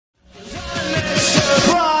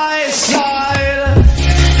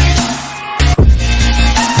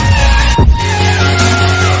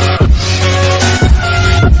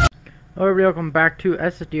everybody, welcome back to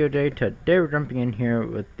SSDOJ. Today we're jumping in here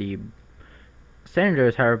with the San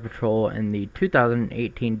Andreas Highway Patrol in the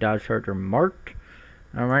 2018 Dodge Charger Marked.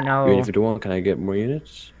 Right now, Unit 51, can I get more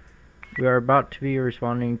units? We are about to be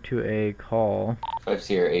responding to a call.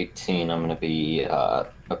 5018, I'm going to be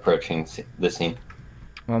approaching the scene.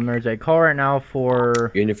 There's a call right now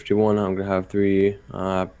for Unit 51, I'm going to have 3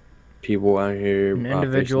 people out here an facing the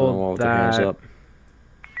individual wall with their hands that up.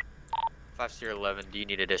 5011, do you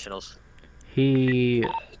need additionals? He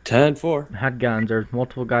 10-4. had guns. There's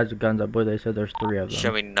multiple guys with guns. I believe they said there's 3 of them.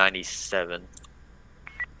 Show me 97.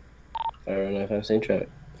 Fire 95 same track.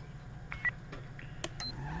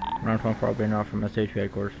 924 being off from SHP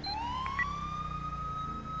headquarters.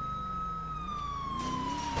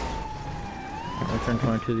 We're trying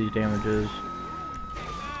 22 of these damages.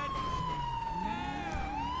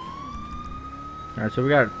 Alright, so we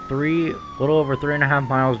got a little over 3.5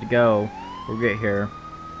 miles to go. We'll get here.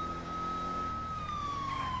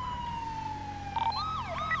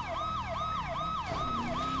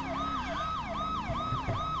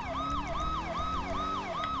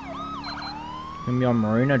 Gonna be on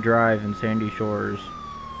Marina Drive in Sandy Shores.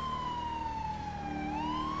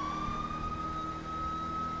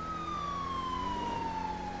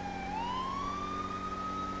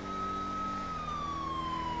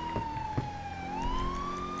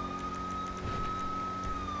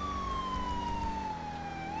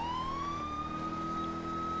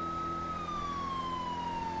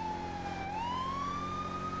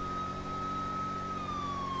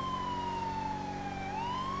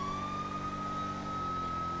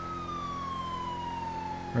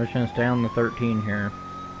 We're just gonna stay on the 13 here,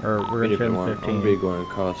 or we're gonna stay on the 15. I'm going to be going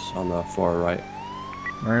across on the far right.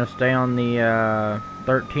 We're gonna stay on the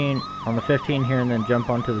 13, on the 15 here, and then jump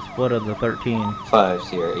onto the split of the 13.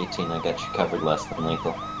 5018, I got you covered less than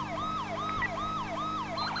lethal.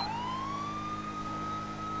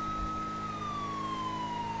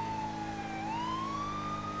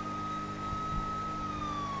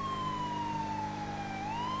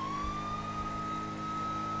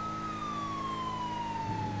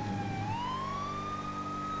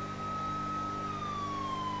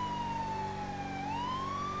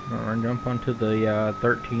 We're gonna jump onto the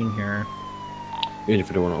 13 here. Unit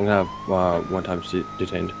 51, I'm going to have 1 time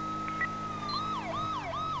detained.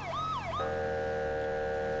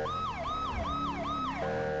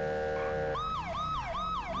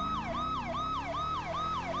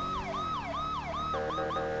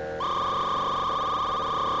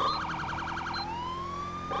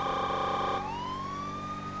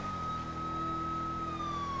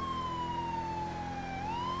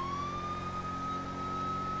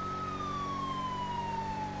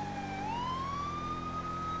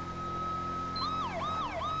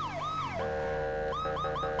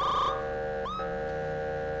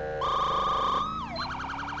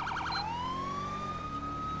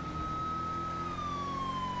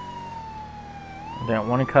 They got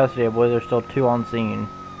 1 in custody. I believe there's still 2 on scene.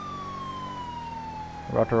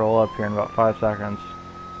 We're about to roll up here in about 5 seconds.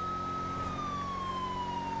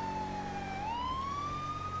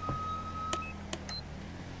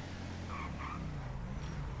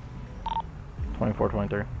 (24,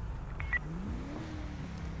 23).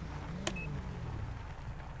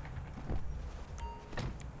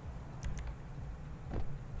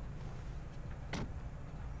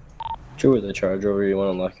 True with the charge over, you want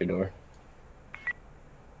to unlock your door.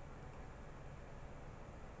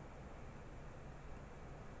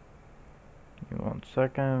 Give me 1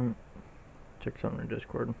 second. Check something in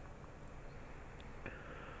Discord.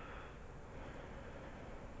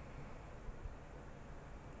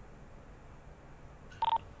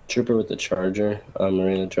 Trooper with the charger on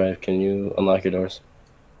Marina Drive, can you unlock your doors?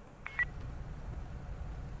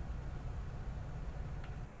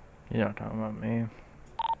 You're not talking about me.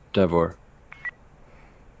 Devor.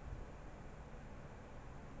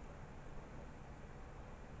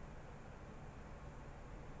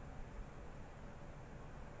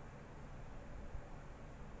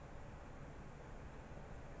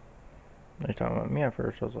 They talking about me at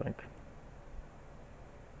first. I was like,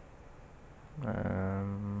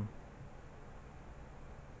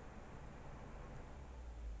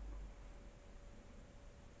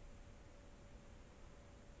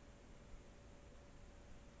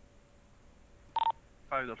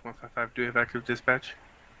 (5.155), do you have active dispatch?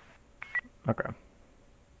 okay.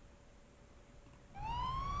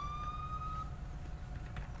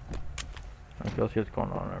 Let's see what's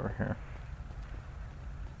going on over here.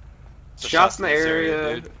 Shots in the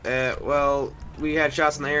area, well, we had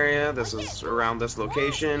shots in the area. This is around this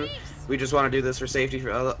location. We just want to do this for safety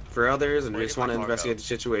for others, and we just want to investigate the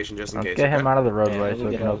situation just in Let's case. get him Okay? out of the roadway Yeah, so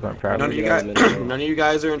we can open up None traffic. of you guys, none of you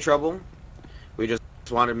guys are in trouble. We just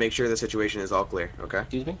wanted to make sure the situation is all clear. Okay?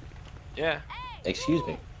 Excuse me? Yeah. Excuse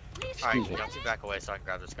me. Alright, Excuse me. don't you back away so I can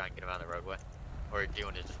grab this guy and get him out of the roadway? Or do you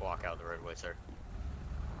want to just walk out the roadway, sir?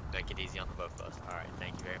 Make it easy on the both of us. Alright,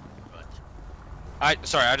 thank you very much.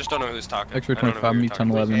 Sorry, I just don't know who's talking. X-ray I don't know who 25, you're me talking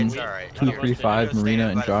 1011. It's alright. 235 Marina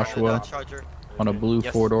and Joshua on a blue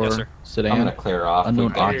Yes, four-door yes, sir. I'm sedan. gonna clear off. Unknown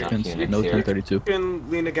We've got occupants, units no here. 1032. You can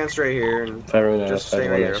lean against right here and Firing just stay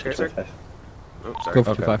right here, okay, sir? 625. Oh, sorry. Go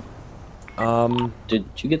for Okay. 25. Did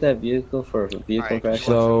you get that vehicle for a vehicle Alright, infraction?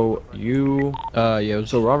 So you, Yeah, it was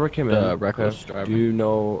so Robert came in. reckless okay. driver. Do you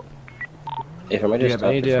know? If I might Do you just have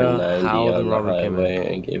any stopped her from idea 90 how the on the robber came in?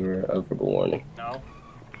 highway and gave her a verbal warning. No.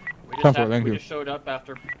 We Time just, for it, thank we you. just showed up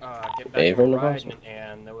after getting back Favor from in the the ride, hospital?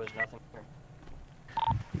 and there was nothing.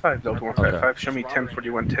 5 Delta 155, show me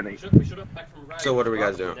 1041 10-8. We showed up back from the ride. So what are we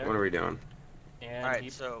guys there, doing? What are we doing? And Alright, he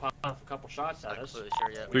so- popped off a couple shots at Not us. completely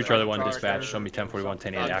sure yet. Blue We Charlie got 1 charged dispatch, there. show me 1041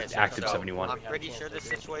 10-8, Okay, active so 71. I'm pretty sure this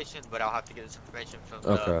situation, but I'll have to get this information from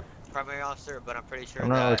Okay. the primary officer, but I'm pretty sure I'm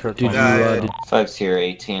not really that... sure. Did you? Uh, Did, 5 Sierra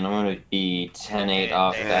 18. I'm gonna be 10-8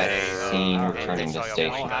 off They- that they, scene, and returning they to saw y'all station.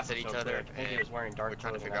 walking All past each episodes other, there. I think he was wearing dark we're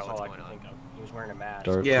trying to clothing, figure out that's all what's I can going think of. He was wearing a mask.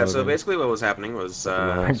 Dark Yeah, so clothing. basically what was happening was,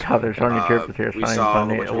 Oh my god, there's so many troopers here. It's we not even saw a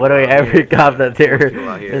funny. bunch of Literally people out every here. cop that's here People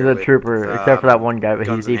out here is a with, trooper, except for that one guy, but he's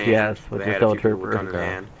guns in hand. DPS, which They is had still a few people with trooper. guns in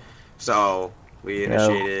hand. So we Yeah,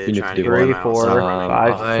 initiated you trying need to to get do them 3, out. 4, So,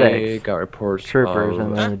 5, I 6 got reports troopers, of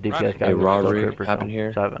and then the DPS guy a was robbery still troopers, happened so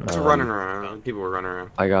here. 7. it's running around. People were running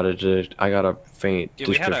around. I got a faint Yeah,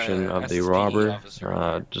 we had a description of the SSDE robber.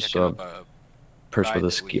 officer Just picking a up a person ride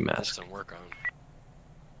with a that we ski did mask. some work on.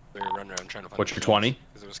 We were running around trying to find What's the your keys, 20?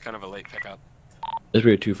 'cause it was kind of a late pickup. This would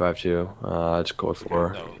be a 252. It's code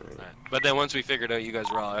 4. No, but then once we figured out you guys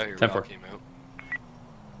were all out here, we 10-4. all came out.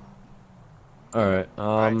 All right.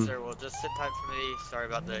 Alright, sir, well, just sit tight for me. Sorry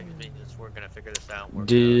about the inconvenience. We're gonna figure this out. We're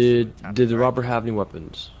Did gonna- the robber have any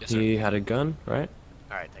weapons? Yes, sir. He had a gun, right?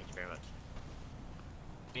 Alright, thank you very much.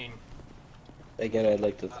 Again, I'd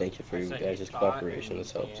like to thank you for your guys' cooperation.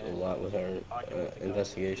 This helps a lot with our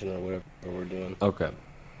investigation or whatever we're doing. Okay.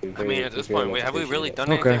 I mean, at this point, have we really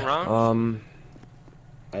done Okay. anything wrong?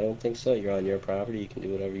 I don't think so. You're on your property. You can do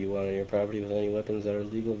whatever you want on your property with any weapons that are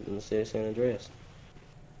legal in the state of San Andreas.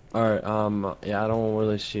 All right. Yeah, I don't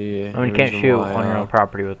really see. I mean, you can't shoot on your own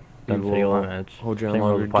property with them city limits. Hold your Same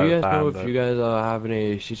rules longer. apply Do you with guys know that, if but- you guys have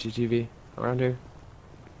any CCTV around here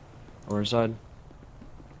or inside?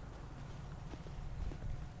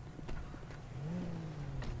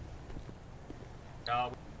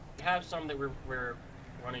 We have some that we're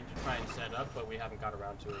running to try and set up, but we haven't got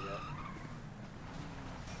around to it yet.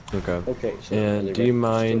 Okay. Okay. So And are do they you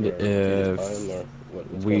mind registered or if time or what's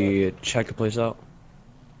going on? we check the place out?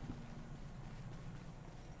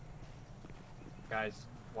 Guys,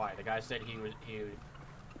 why? The guy said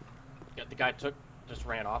the guy just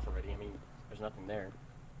ran off already. I mean, there's nothing there.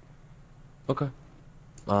 Okay.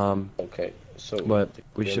 Okay. So. But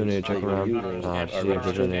we still need to check Are around, you users see if there's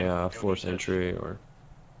registered? any forced entry or.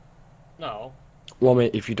 No. Well, I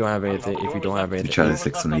mean, if you don't have anything, if you don't have anything. Charlie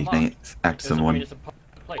 678, Act I mean, 1. it's a public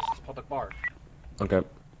place. It's a public bar. Okay.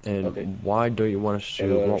 And Okay. why don't you want us I don't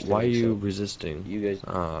to? understand Why are it, you so resisting? You guys.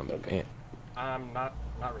 Okay. I'm not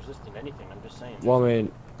resisting anything. I'm just saying. Well, I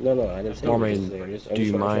mean, No, I didn't say. well, I you're mean, resisting. I'm do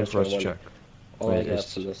you just mind for us to trying check? All I Wait, got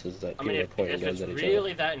it's- from this is that I people mean, are if pointing it's guns at each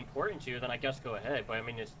really that important to you, then I guess go ahead. But I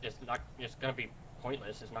mean, it's gonna be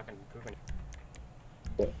pointless. It's not gonna prove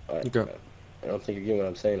anything. other. Okay. I don't think you're getting what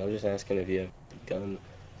I'm saying. I'm just asking if you have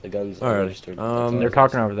the guns are Alright, registered. They're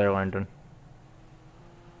talking over there, Landon.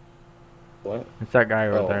 What? It's that guy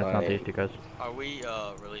over Oh, there. It's not I- these two guys. Are we,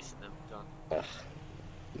 releasing them, John?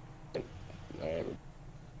 Alright.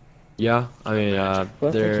 Yeah, I mean,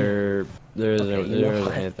 Well, there isn't Okay, you know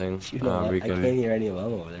what? anything You know what? we I can't can. hear any of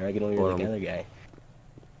them over there. I can only hear Or- the other guy.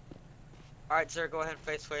 Alright, sir, go ahead and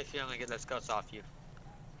face away if you want to get those guns off you.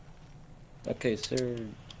 Okay, sir.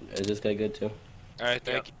 Is this guy good too? Alright,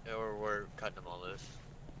 thank you. Or we're cutting them all loose.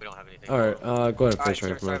 We don't have anything. All right, go ahead, Alright, face sir,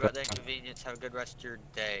 right sorry for about the inconvenience. Have a good rest of your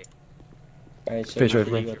day. Alright, sir. Face right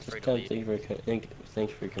Thank for you for coming. Thank you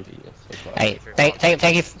for your convenience. That's fine. Hey,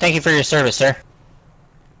 thank you for your service, sir.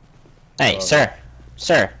 Hey, sir.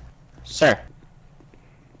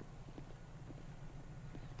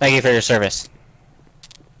 Thank you for your service.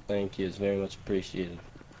 Thank you. It's very much appreciated.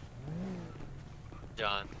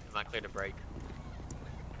 John, am I clear to break?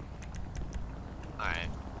 Alright.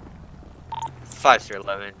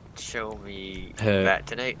 5-11, show me Hey. that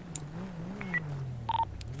tonight.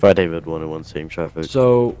 David 101, same traffic.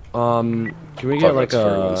 So, can we get like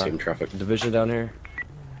a same traffic. division down here?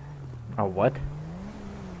 A what?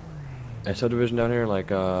 A subdivision down here,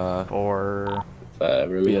 like Or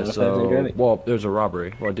yeah. So, well, there's a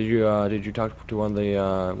robbery. Well, did you talk to one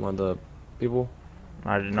of the people?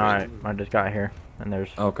 I did not. I just got here, and there's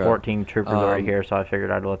Okay. 14 troopers already here, so I figured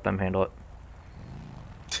I'd let them handle it.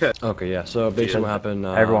 Okay, yeah. So basically, what happened?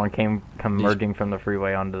 Everyone came merging from the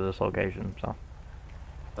freeway onto this location, so.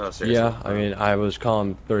 Oh, seriously? Yeah, I mean, I was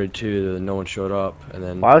calling 32, no one showed up, and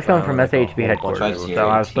then. Well, I was coming from SHP headquarters, so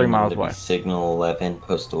I was 3 miles away. Signal 11,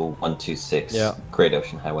 postal 126, Yeah. Great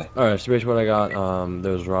Ocean Highway. Alright, so basically what I got,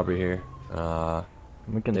 there was a robbery here.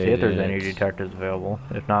 We can see if there's any detectives available.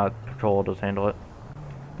 If not, patrol will just handle it.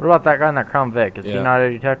 What about that guy in that Crown Vic? Is he not a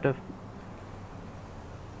detective?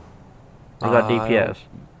 Or is that DPS?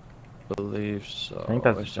 I believe so. I think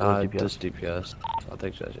that's DPS. This DPS. I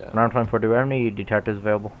think so, yeah. Round 24, do we have any detectives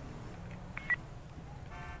available?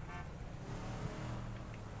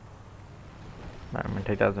 Alright, I'm gonna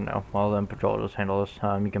take that as a no. Well then, patrol will just handle this.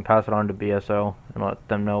 You can pass it on to BSO and let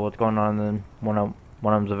them know what's going on, and then when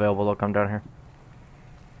one of them's available, they'll come down here.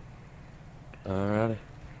 Alrighty.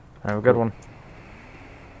 Have a good one.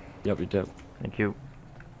 Yep, you did. Thank you.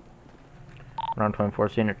 Round 24,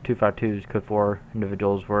 seen at 252's code 4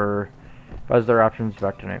 individuals were advised their options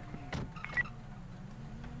back tonight.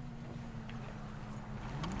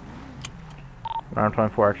 Round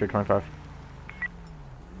 24, actually 25.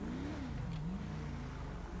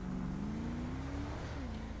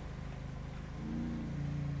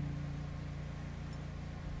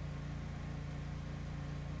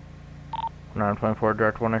 Round 24,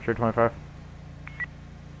 direct 1, extra 25.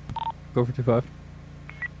 Go for 2-5.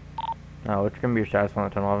 What's gonna be your status on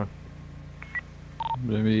the 1011?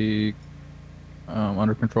 Maybe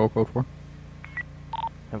under control, code 4.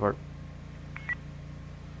 Have work.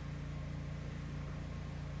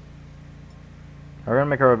 We're gonna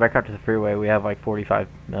make our way back out to the freeway. We have like 45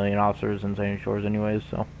 million officers in Sandy Shores anyways,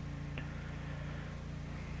 so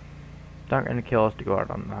it's not gonna kill us to go out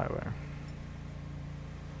on the highway.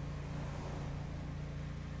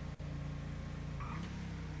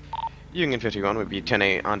 Union 51 would be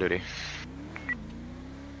 10-8 on duty.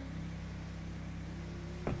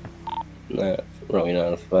 Rolling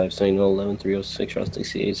 905, signal 11306, route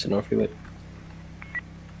 68, to North Freeway.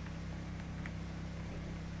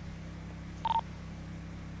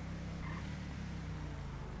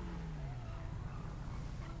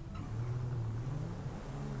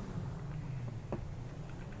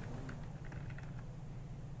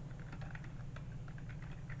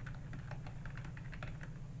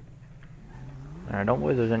 I don't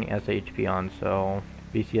believe there's any SHP on, so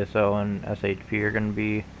BCSO and SHP are going to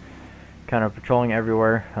be kind of patrolling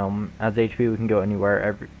everywhere. As HP, we can go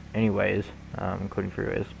anywhere, anyways, including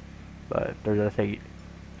freeways. But if there's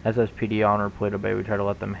SSPD on or Paleto Bay, we try to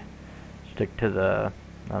let them stick to the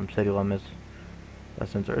city limits. But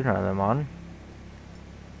since there's none of them on,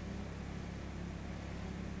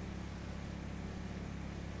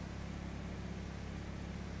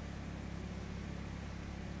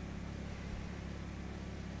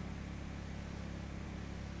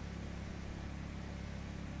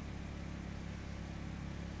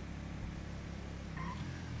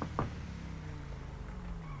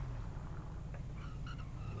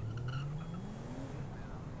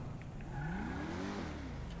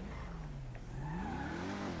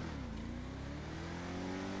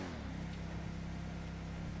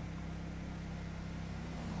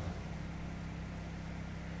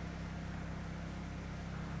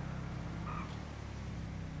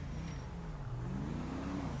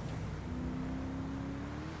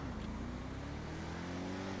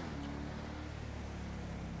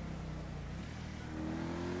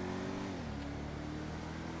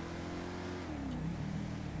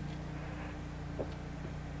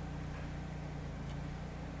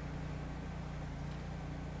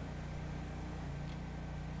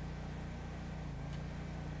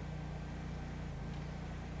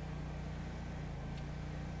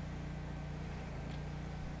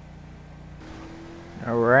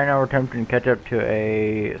 right now we're attempting to catch up to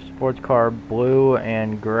a sports car, blue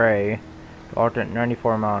and gray, alternate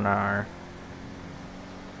 94 mile an hour.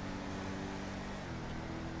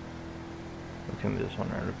 It's gonna be this one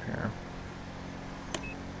right up here.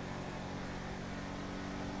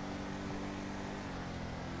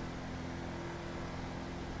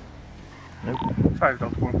 Nope. 5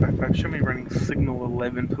 Delta 155. Show me running signal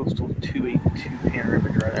 11, postal 282, Panorama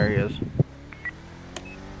Drive. There he is.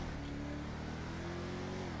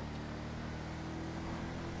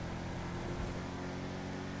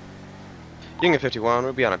 Union 51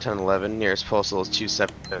 will be on a 1011. Nearest postal is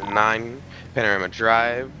 279 Panorama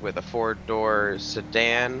Drive with a 4-door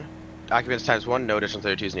sedan. Occupants ×1. No additional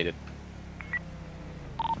 32s needed.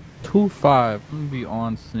 2-5. I'm gonna be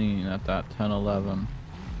on scene at that 1011.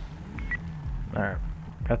 Alright.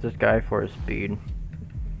 Got this guy for his speed.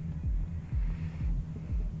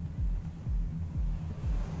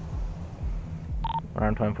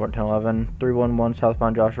 Around 24, 1011. 311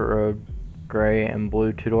 southbound Joshua Road. Gray and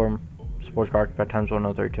blue 2-door sports car occupied ×1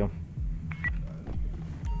 no 32.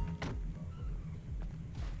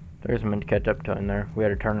 There's a man to catch up to in there. We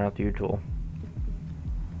had to turn out the U-tool.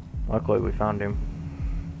 Luckily we found him.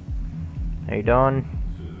 How you doing?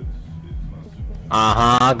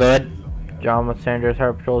 Good. John with San Andreas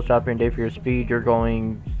Harbor Patrol, stopping day for your speed. You're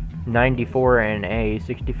going 94 and a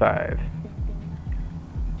 65.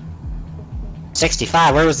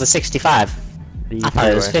 65? Where was the 65? I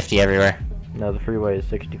thought it was 50 everywhere. No, the freeway is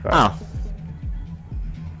 65. Oh.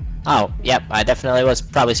 Oh, yep, I definitely was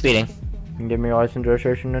probably speeding. You can give me your license,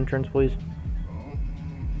 registration, and insurance, please.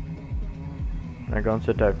 Now go and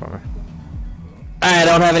sit tight for me. I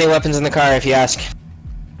don't have any weapons in the car if you ask.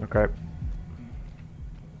 Okay.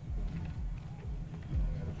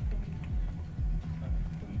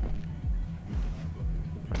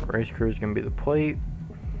 Race crew is going to be the plate.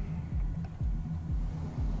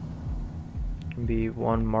 Can be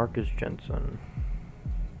one Marcus Jensen.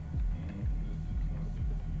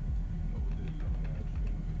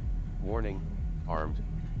 Warning, armed,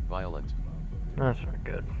 violent. That's not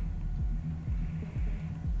good.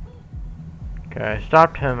 Okay, I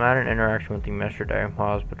stopped him at an interaction with him yesterday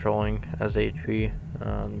while I was patrolling as HP.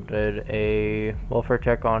 Did a welfare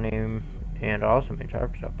check on him, and I also made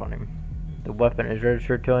traffic stop on him. The weapon is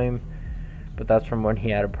registered to him, but that's from when he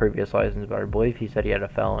had a previous license, but I believe he said he had a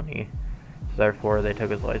felony. So therefore, they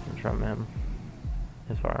took his license from him.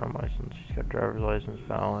 His firearm license. He's got driver's license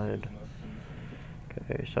valid.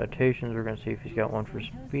 Okay, citations. We're going to see if he's got one for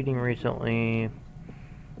speeding recently.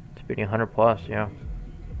 Speeding 100 plus, yeah.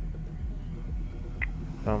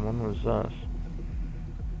 When was this?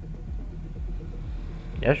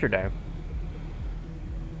 Yesterday.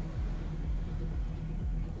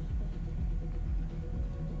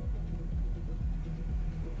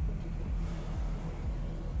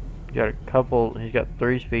 He's got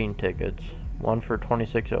 3 speeding tickets. One for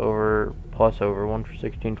 26 over, plus over, one for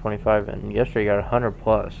 1625, and yesterday he got 100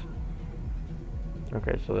 plus.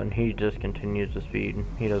 Okay, so then he just continues to speed.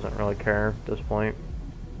 He doesn't really care at this point.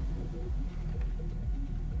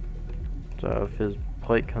 So if his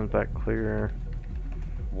plate comes back clear...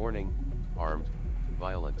 Warning, armed,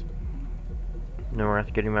 violent. Then we're going to have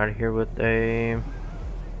to get him out of here with a...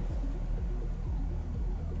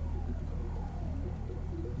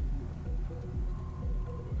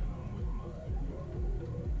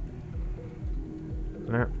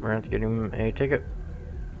 We're going to have to get him a ticket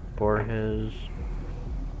for his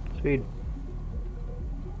speed.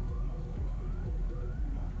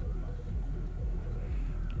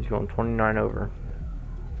 He's going 29 over.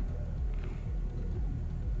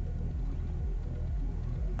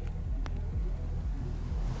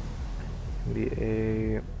 Be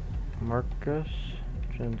a Marcus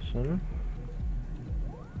Jensen.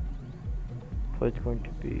 Plate's going to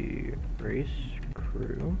be race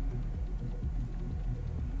crew.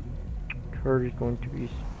 Card is going to be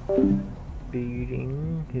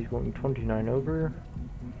speeding. He's going 29 over.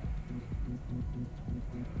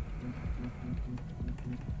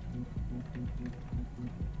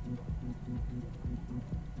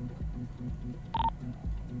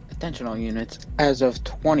 Attention all units. As of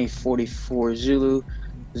 2044 Zulu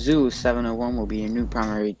 701 will be a new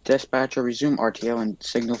primary dispatcher. Resume RTO and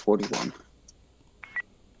signal 41.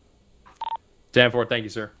 Stand for it. Thank you,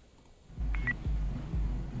 sir.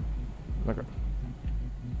 Okay.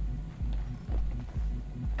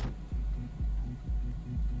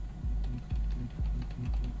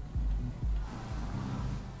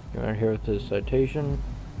 Go out here with this citation.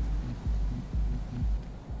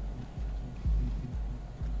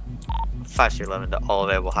 Five 11 to all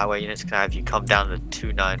available highway units. Can I have you come down to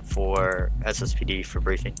 294 SSPD for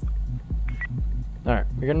briefing? Alright,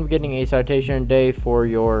 you're going to be getting a citation today for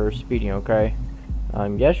your speeding, okay?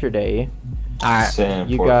 Yesterday,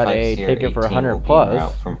 you got a ticket for 100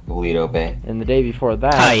 plus. From Toledo Bay. And the day before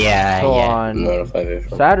that, on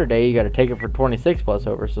Saturday, you got a ticket for 26 plus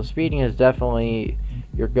over. So speeding is definitely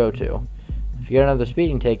your go-to. If you get another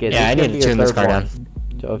speeding ticket, I need to tune this car down.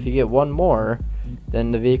 So if you get one more,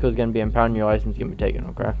 then the vehicle is going to be impounded, your license is going to be taken,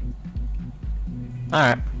 okay?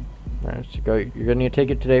 Alright. Alright, so go. You're going to need a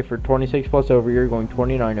ticket today for 26 plus over. You're going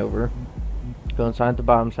 29 over. Go and sign at the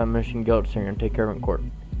bottom, sign Michigan Guilt, so you're going to take care of it in court.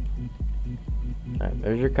 Alright,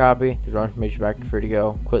 there's your copy. There's all information back. You're free to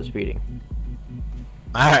go. Quit speeding.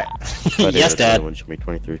 Alright. Yes, Dad. Show me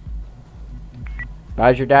 23.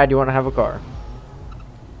 Advise your dad you want to have a car.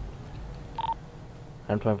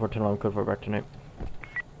 I'm 2410 code for back tonight.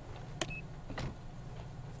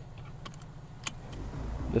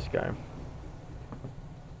 This guy.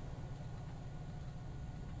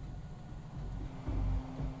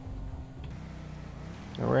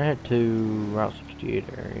 Now we're headed to Route 68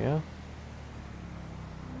 area.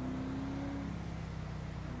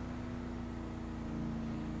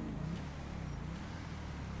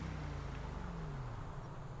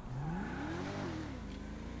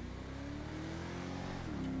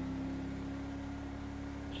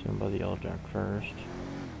 Stand by the yellow jack first.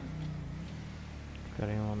 Got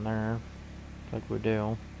anyone there? Like we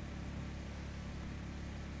do.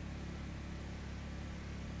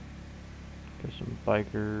 Got some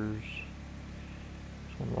bikers.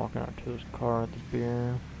 Someone walking out to his car at the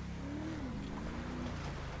beer.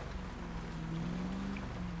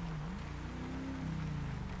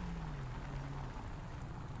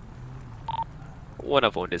 One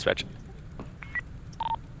of one dispatch.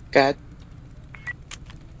 Go ahead.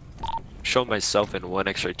 Show myself in one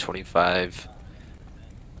X-ray 25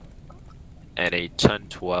 and a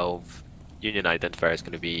 10-12. Union identifier is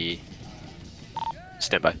going to be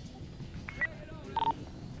standby.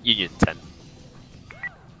 Union 10.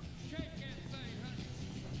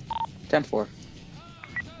 10-4.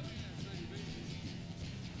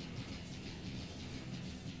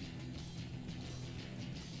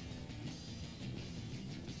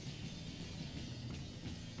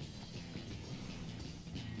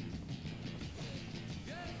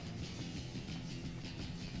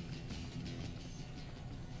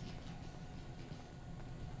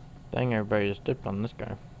 Dang, everybody just dipped on this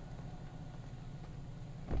guy.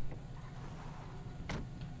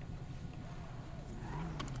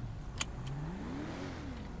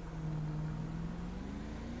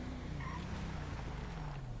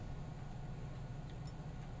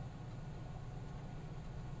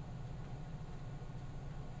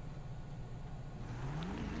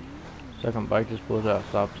 Second bike just blows out a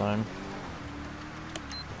stop sign.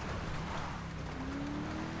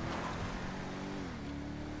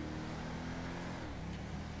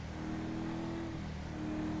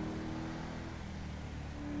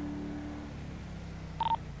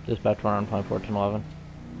 Dispatch 1 on 24-11.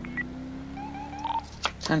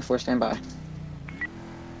 10-4, stand by.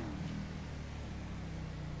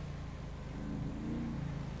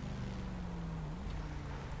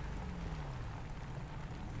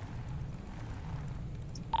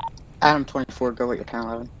 Adam 24, go with your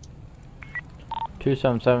 10-11.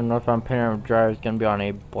 277 northbound Panorama Drive is going to be on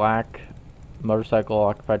a black motorcycle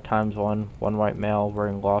occupied ×1. One white male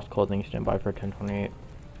wearing lost clothing. Stand by for 1028.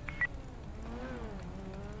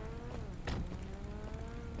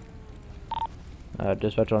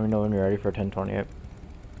 Dispatch, let me know when you're ready for 1028.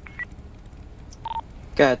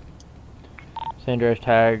 Good. San Andreas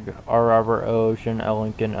tag R. Robert O. Ocean L.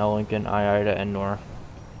 Lincoln I. Ida and Nora.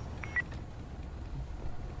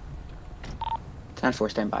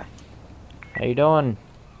 10-4, stand by. How you doing?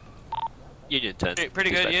 Union 10.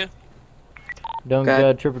 Pretty good, you? Doing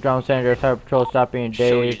good. Trooper John San Andreas Highway Patrol stopping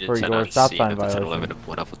dazed for your stop sign violation. 11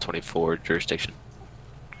 1 Alpha 24 jurisdiction.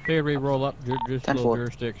 Hey, roll up. Just a 10-4. little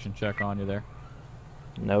jurisdiction check on you there.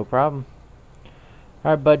 No problem.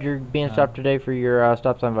 Alright, bud, you're being stopped today for your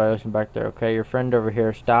stop sign violation back there, okay? Your friend over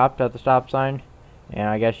here stopped at the stop sign, and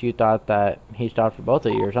I guess you thought that he stopped for both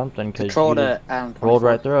of you or something, because you just rolled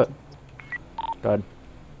right through it. Good.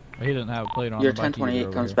 He didn't have a plate on Your the bike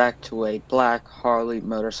 1028 comes back to a black Harley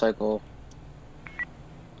motorcycle.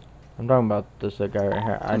 I'm talking about this guy right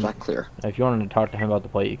here. Comes back clear. If you wanted to talk to him about the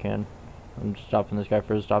plate, you can. I'm stopping this guy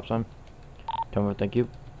for his stop sign. Tell him thank you.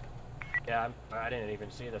 Yeah, I didn't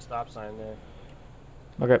even see the stop sign there.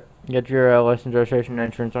 Okay, get your license, registration, and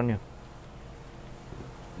insurance on you.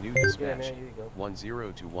 New dispatch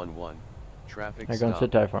 10211. Traffic Hey, go and stop.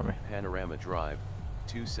 sit tight for me. Panorama Drive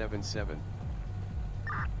 277.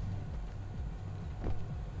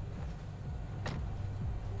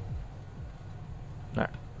 Alright.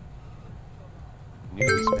 New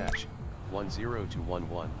dispatch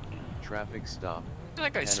 10211. Traffic stop.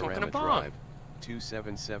 That guy's smoking a Panorama bomb. Drive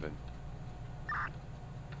 277.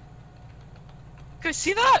 You guys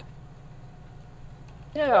see that?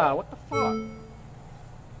 Yeah, what the fuck?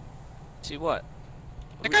 See what?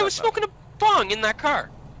 That guy was smoking a bong in that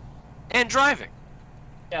car. And driving.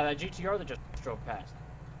 Yeah, that GTR that just drove past.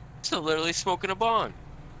 Still literally smoking a bong.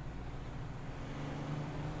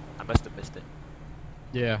 I must have missed it.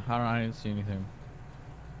 Yeah, I didn't see anything.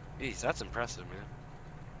 Jeez, that's impressive, man.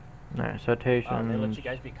 Alright, They let citations. you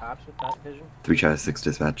guys be cops with that vision? 3 Charlie 6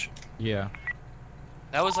 dispatch. Yeah.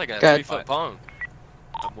 That was like a Good. 3-foot pong.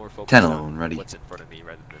 I'm more focused 10 on alone, ready. what's in front of me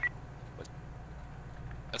rather than what.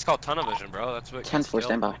 That's called tunnel vision, bro. That's what. 10 4,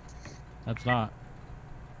 stand by. That's not.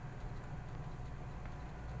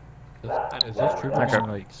 Is this trooper Okay.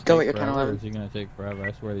 gonna like Go take at your 10 forever, or 11. is he gonna take forever?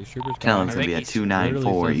 I swear these troopers. 10 come 11's out gonna here, be a he's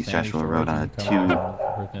 294 literally East says Joshua Sandy Road on a Shores can come 2 out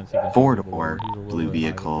for instance, he can 4 take the door He's a blue willing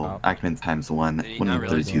vehicle. cop. Occupants times 1. Did he not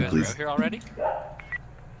realize you 132, guys were out please. here already?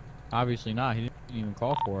 Obviously not. He didn't even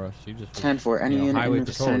call for us. He just 10 4, any you know, unit in highway the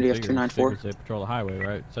patrol. vicinity of Figures 294. they patrol the highway,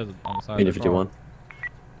 right? It says it on the side Unit of the car. 51.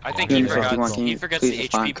 I think Unit he 51, forgets. can He you forgets please the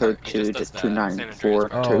respond HP code part. He to just does the San 294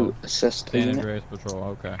 Andreas to Oh. assist the San unit? Andreas patrol.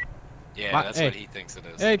 Okay. Yeah, that's Hey. what he thinks it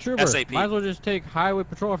is. Hey, trooper. SAP. Might as well just take highway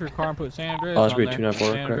patrol off your car and put San Andreas Oh, that's on pretty there. 294,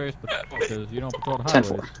 San correct. Andreas patrol, because you don't patrol the 10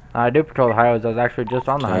 highways. 4. I do patrol the highways. I was actually just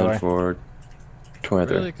on the 10 highway. for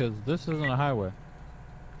 23. Really? Because this isn't a highway.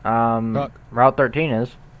 Chuck. Route 13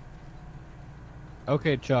 is.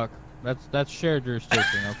 Okay, Chuck. That's shared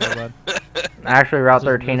jurisdiction, okay, bud? Actually, Route This is-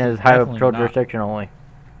 13 this is is highway definitely patrol not- jurisdiction only.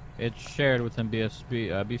 It's shared within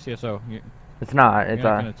BCSO. It's not. You're It's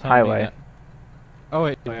not a gonna tell me highway. that- Oh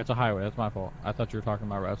wait, it's a highway. That's my fault. I thought you were talking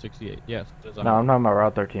about Route 68. Yes, it's a No, I'm talking about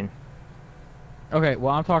Route 13. Okay,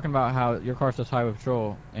 well I'm talking about how your car says highway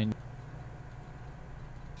patrol and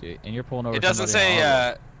you're pulling over. It doesn't somebody on say our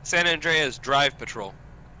road. San Andreas Drive Patrol,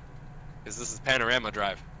 because this is Panorama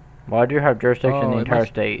Drive. Well, I do have jurisdiction in Oh, the it entire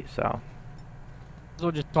must- state, so.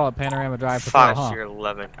 We'll just call it Panorama Drive Patrol, huh?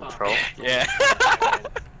 5-11 control. Yeah.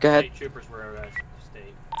 Go ahead. State troopers were arrested.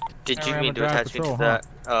 State. Did you Panorama mean to Drive attach me Patrol, to that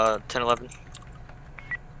 1011?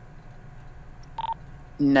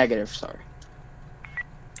 Negative, sorry.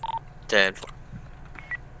 10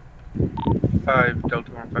 5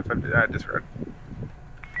 Delta 155 disregard.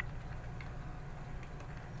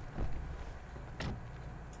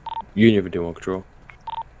 Union 51 control.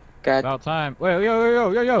 Go ahead. About time. Wait,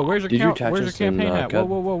 yo, where's your Did you count? attach Where's your us in, campaign at? Cub?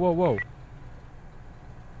 Whoa.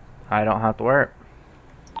 I don't have to wear it.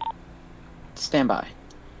 Stand by.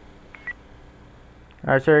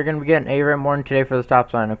 Alright, so you're going to be getting a written warning today for the stop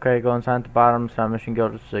sign, okay? Go and sign at the bottom, sign Mission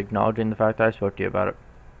Guild, just acknowledging the fact that I spoke to you about it.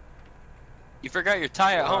 You forgot your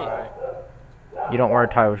tie at home. You don't wear a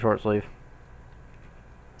tie with short sleeve.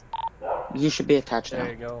 You should be attached now.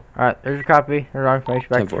 There you go. Alright, there's your copy, there's our information,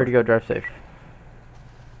 back to 10-4. free to go, drive safe.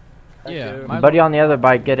 Yeah. you. might as Buddy on the other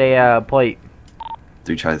bike, get a plate.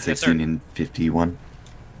 3 Charlie 6 sir. Union 51.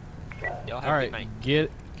 Y'all have All a right, good night.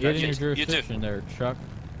 get in your You too. jurisdiction there, Chuck.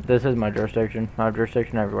 This is my jurisdiction. I have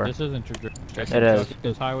jurisdiction everywhere. This isn't your jurisdiction. It is. Chuck.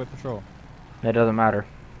 It's highway patrol. It doesn't matter.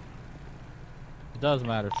 It does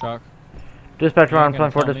matter, Chuck. Dispatch You're not on gonna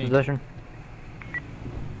plan for tell me. disposition.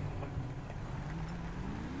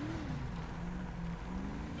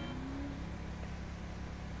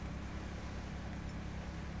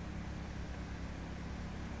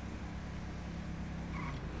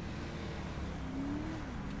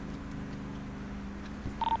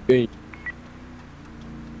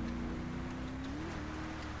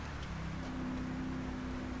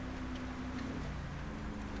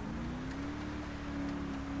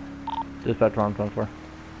 Dispatch on plan for.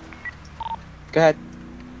 Go ahead.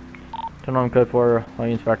 10 code 4, all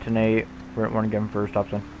units back to 8. Written warning given for stop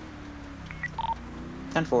sign.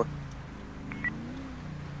 10 4.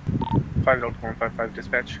 5 Delta 155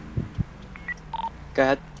 dispatch. Go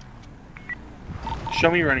ahead.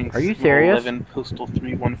 Show me running. Are you serious? 11 postal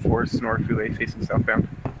 314 North Relay facing southbound.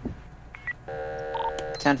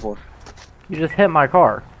 10 4. You just hit my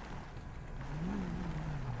car.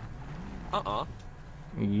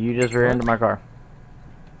 You just rear into my car.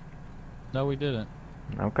 No, we didn't.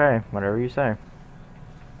 Okay, whatever you say.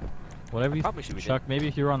 Whatever you Probably should be Chuck, maybe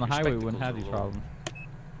if you were on the highway, we wouldn't have these problems.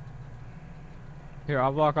 Here,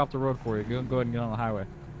 I'll block off the road for you. Go ahead and get on the highway.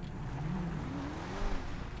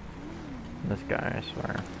 This guy, I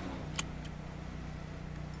swear.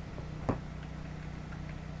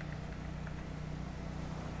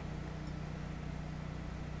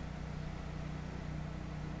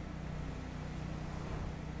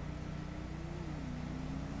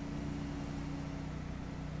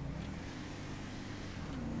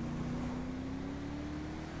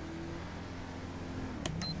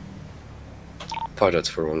 Apologize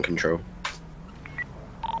for one control.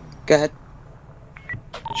 Go ahead.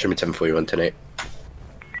 Show me 1041 tonight.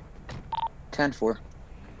 10 4.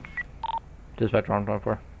 Dispatch on plan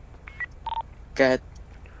for. Go ahead.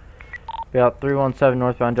 Be out 317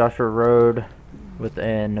 northbound Joshua Road with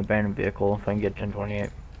an abandoned vehicle if I can get 1028.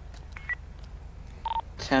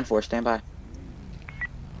 10 4. Stand by.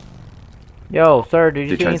 Yo, sir, did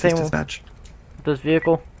you 3 see Charlie 6 anything with dispatch. this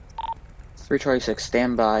vehicle? 326,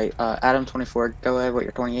 stand by. Adam 24, go ahead with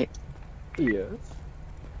your 28. Yes.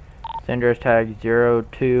 Sanders tag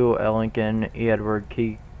 02 L Lincoln E Edward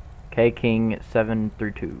K King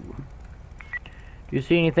 732. Do you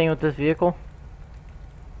see anything with this vehicle?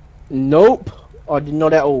 Nope. I didn't know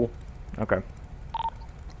that all. Okay.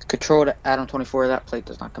 Control to Adam 24, that plate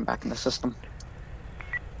does not come back in the system.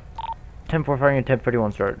 10-4 firing and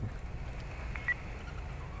 10-31 started.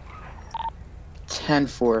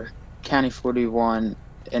 10-4, County 41,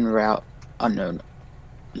 en route, unknown,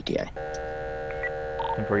 ETA.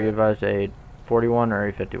 And for you advised a 41 or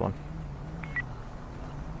a 51?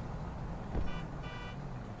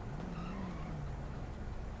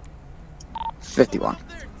 51.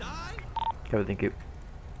 Okay, thank you.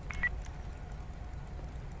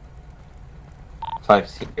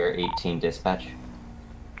 5-18 dispatch.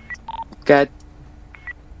 Good.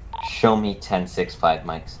 Show me 10-6-5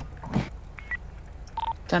 mics.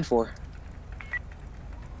 10-4.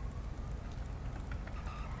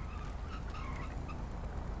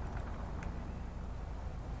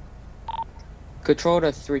 Control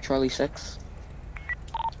to 3 Charlie 6.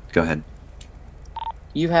 Go ahead.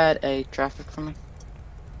 You had a traffic for me?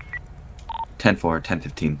 10-4,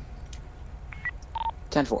 10-15.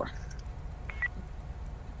 10-4.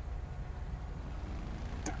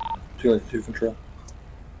 292 control.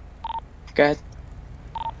 Go ahead.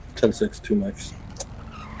 10-6, 2 mics.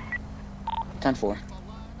 10-4.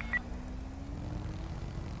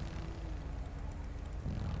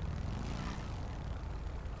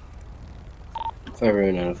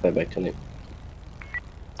 Fire 905 back to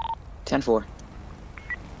 10-4.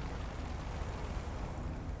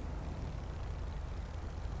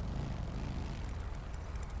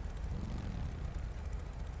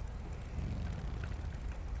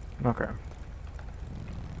 Okay.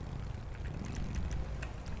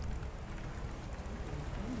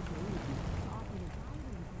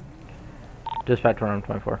 Dispatch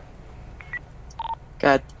 124.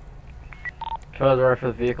 Good. Show the right for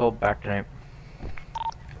the vehicle, back to name.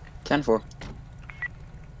 10-4.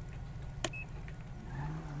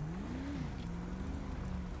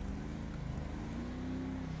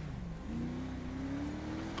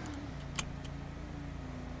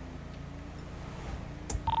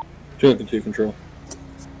 Two control.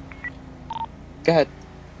 Go ahead.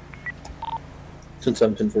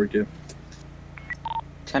 10-7, 10-42.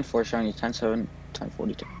 10-4 showing you 10-7,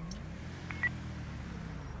 10-42.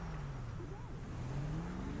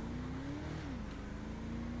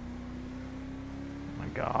 Oh my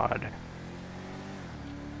god.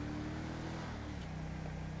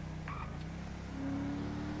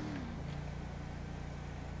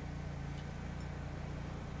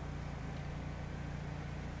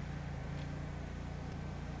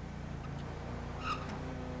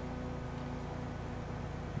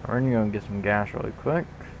 We're gonna go and get some gas really quick.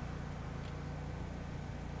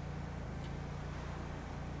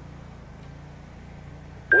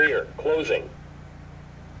 Rear, closing.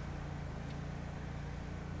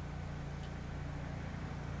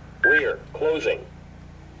 Rear, closing.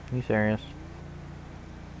 Are you serious?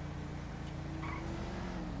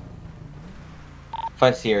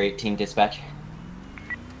 5-18 dispatch.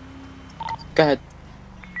 Go ahead.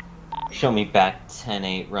 Show me back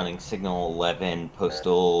 10-8 running signal 11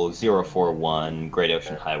 postal 041 Great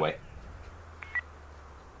Ocean Highway.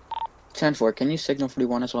 10-4, can you signal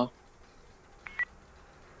 41 as well?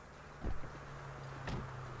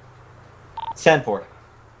 10-4.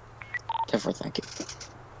 10-4, thank you.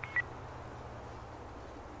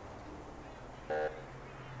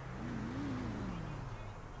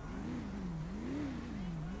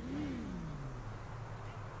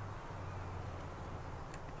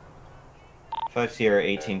 Five Sierra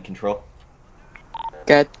 18 control.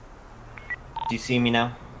 Good. Do you see me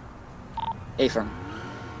now? Affirm.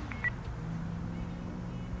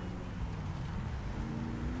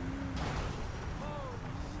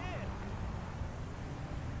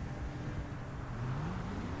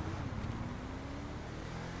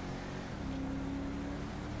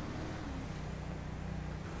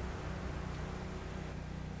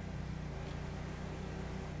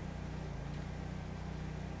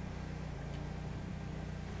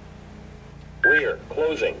 Rear,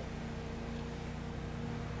 closing.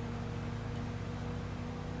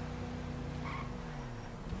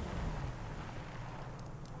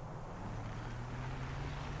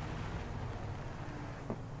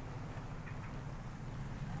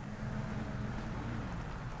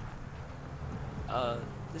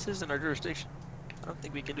 This isn't our jurisdiction. I don't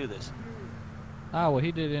think we can do this. Ah, well,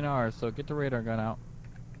 he did in ours, so get the radar gun out.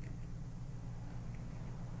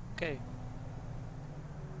 Okay.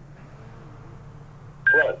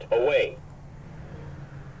 Front, away.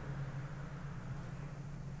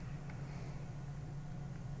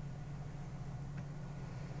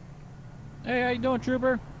 Hey, how you doing,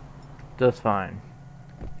 Trooper? Just fine.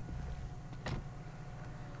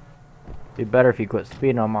 Be better if you quit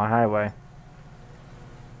speeding on my highway.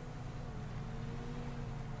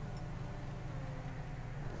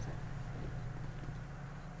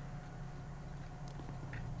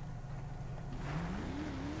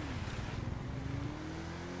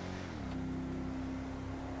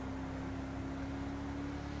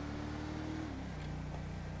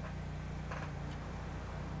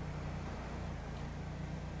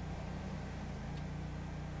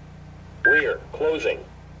 Rear, closing.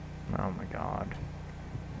 Oh my god.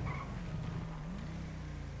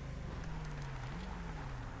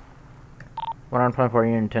 One on 24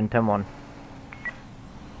 Unit 10-10-1.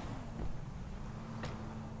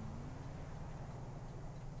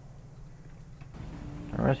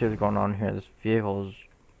 I want to see what's going on here. This vehicle's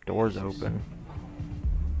door's open.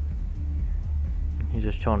 He's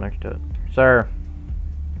just chilling next to it. Sir!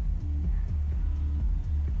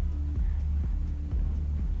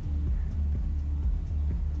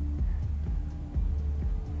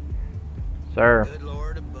 Sir. Good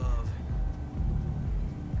Lord above.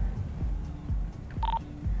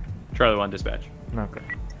 Charlie 1 dispatch. Okay.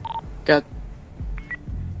 Got.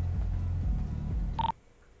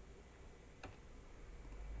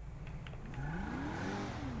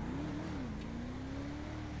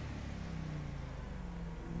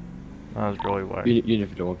 That was really wide. Unit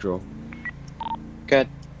 51 control. Good.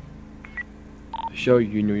 Show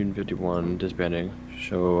Unit 51 disbanding.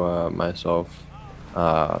 Show myself.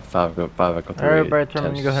 5 Echo 3. Alright, so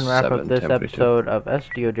I'm gonna go ahead and wrap up this episode of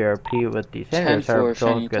SSDOJRP with the San Andreas Harbor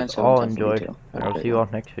Patrol. Hope you guys all enjoyed, and I'll see you all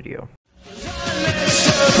next video.